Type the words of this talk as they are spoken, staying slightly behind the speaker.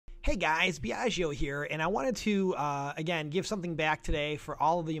Hey guys, Biagio here, and I wanted to, again, give something back today for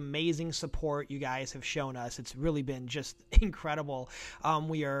all of the amazing support you guys have shown us. It's really been just incredible.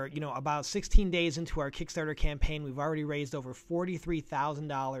 We are, about 16 days into our Kickstarter campaign. We've already raised over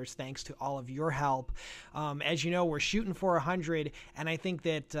 $43,000 thanks to all of your help. As you know, we're shooting for 100, and I think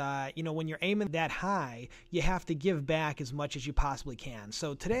that, when you're aiming that high, you have to give back as much as you possibly can.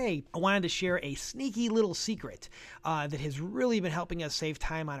 So today, I wanted to share a sneaky little secret that has really been helping us save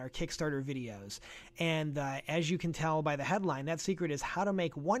time on our Kickstarter videos. And as you can tell by the headline, that secret is how to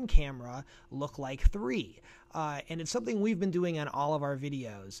make one camera look like three. And it's something we've been doing on all of our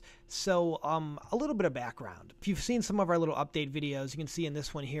videos. So a little bit of background. If you've seen some of our little update videos, you can see in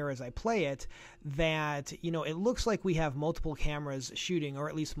this one here as I play it that, it looks like we have multiple cameras shooting, or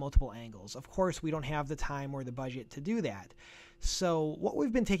at least multiple angles. Of course, we don't have the time or the budget to do that. So what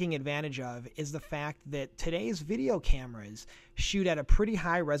we've been taking advantage of is the fact that today's video cameras shoot at a pretty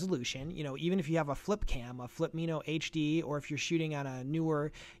high resolution. Even if you have a flip cam, a Flip Mino HD, or if you're shooting on a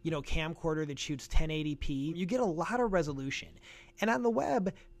newer, camcorder that shoots 1080p, you get a lot of resolution. And on the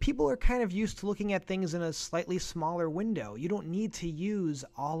web, people are kind of used to looking at things in a slightly smaller window. You don't need to use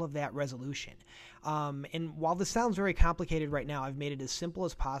all of that resolution. And while this sounds very complicated right now, I've made it as simple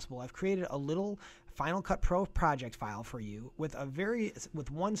as possible. I've created a little Final Cut Pro project file for you with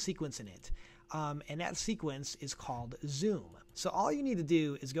one sequence in it. And that sequence is called Zoom. So all you need to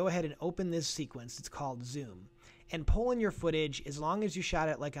do is go ahead and open this sequence. It's called Zoom. And pull in your footage as long as you shot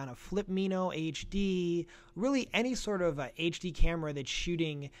it like on a Flip Mino HD, really any sort of HD camera that's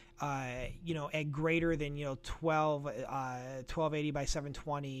shooting, at greater than, 1280 by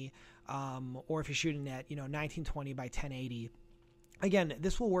 720, or if you're shooting at, 1920 by 1080. Again,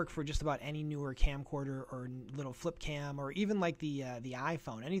 this will work for just about any newer camcorder or little flip cam, or even like the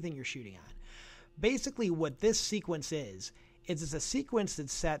iPhone, anything you're shooting on. Basically, what this sequence is it's a sequence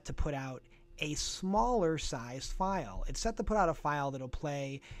that's set to put out a smaller sized file. It's set to put out a file that'll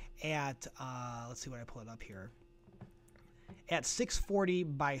play at, let's see what I pull it up here, at 640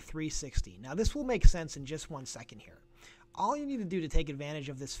 by 360. Now this will make sense in just 1 second here. All you need to do to take advantage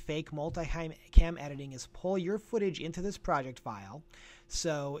of this fake multi-cam editing is pull your footage into this project file.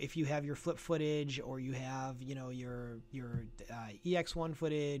 So if you have your flip footage, or you have, your EX1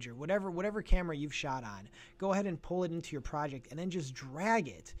 footage, or whatever camera you've shot on, go ahead and pull it into your project and then just drag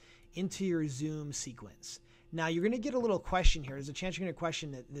it into your Zoom sequence. Now you're going to get a little question here. There's a chance you're going to get a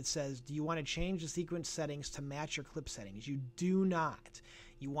question that says, do you want to change the sequence settings to match your clip settings? You do not.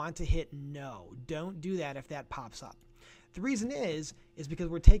 You want to hit no. Don't do that if that pops up. The reason is because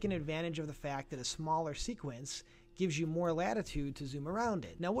we're taking advantage of the fact that a smaller sequence gives you more latitude to zoom around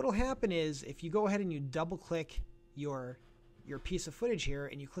it. Now what will happen is if you go ahead and you double click your piece of footage here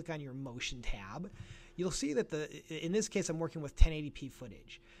and you click on your motion tab, you'll see that in this case I'm working with 1080p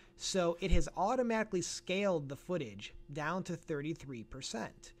footage. So it has automatically scaled the footage down to 33%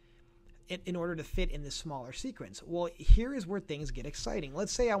 in order to fit in this smaller sequence. Well, here is where things get exciting.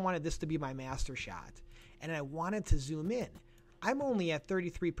 Let's say I wanted this to be my master shot and I wanted to zoom in. I'm only at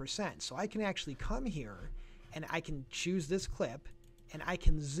 33%, so I can actually come here and I can choose this clip and I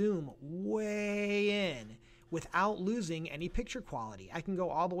can zoom way in without losing any picture quality. I can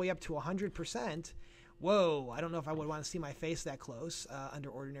go all the way up to 100%. Whoa, I don't know if I would want to see my face that close under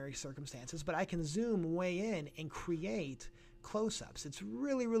ordinary circumstances, but I can zoom way in and create close-ups. It's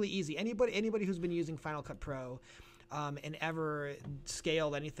really, really easy. Anybody who's been using Final Cut Pro and ever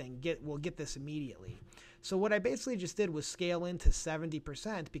scaled anything will get this immediately. So what I basically just did was scale into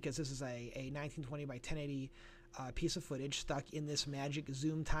 70% because this is a 1920 by 1080 piece of footage stuck in this magic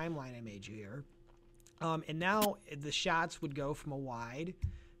Zoom timeline I made you here. And now the shots would go from a wide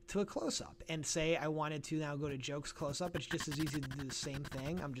to a close-up. And say I wanted to now go to Jokes close-up. It's just as easy to do the same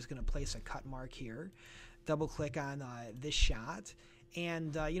thing. I'm just going to place a cut mark here, double-click on this shot,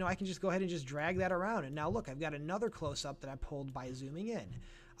 and I can just go ahead and just drag that around. And now look, I've got another close-up that I pulled by zooming in.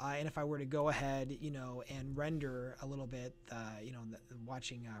 And if I were to go ahead, and render a little bit,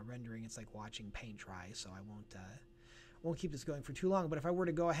 watching rendering, it's like watching paint dry, so I won't keep this going for too long. But if I were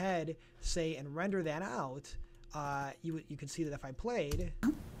to go ahead, say, and render that out, you can see that if I played,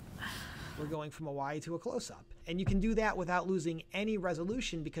 we're going from a wide to a close-up. And you can do that without losing any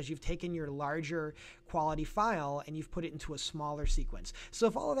resolution because you've taken your larger quality file and you've put it into a smaller sequence. So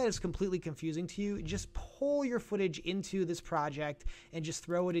if all of that is completely confusing to you, just pull your footage into this project and just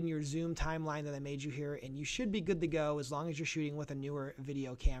throw it in your Zoom timeline that I made you here, and you should be good to go as long as you're shooting with a newer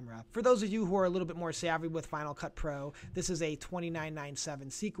video camera. For those of you who are a little bit more savvy with Final Cut Pro, this is a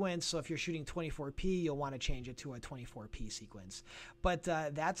 29:9:7 sequence, so if you're shooting 24p, you'll want to change it to a 24p sequence. But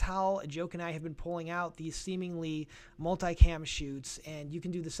that's how Joke and I have been pulling out these seemingly seemingly multicam shoots, and you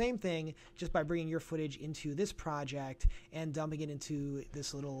can do the same thing just by bringing your footage into this project and dumping it into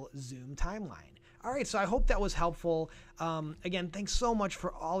this little Zoom timeline. All right, so I hope that was helpful. Again, thanks so much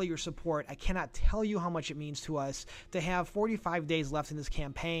for all of your support. I cannot tell you how much it means to us to have 45 days left in this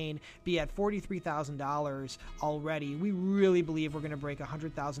campaign, be at $43,000 already. We really believe we're going to break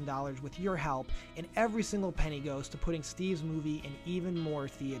 $100,000 with your help, and every single penny goes to putting Steve's movie in even more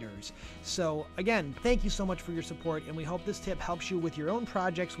theaters. So again, thank you so much for your support, and we hope this tip helps you with your own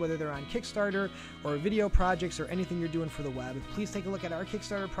projects, whether they're on Kickstarter or video projects or anything you're doing for the web. Please take a look at our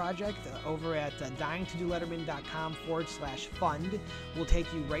Kickstarter project over at dyingtodoletterman.com/fund. We'll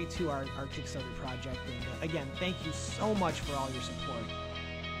take you right to our Kickstarter project. And again, thank you so much for all your support.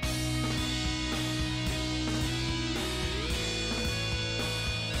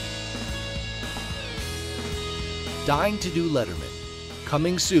 Dying to Do Letterman.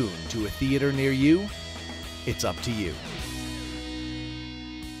 Coming soon to a theater near you. It's up to you.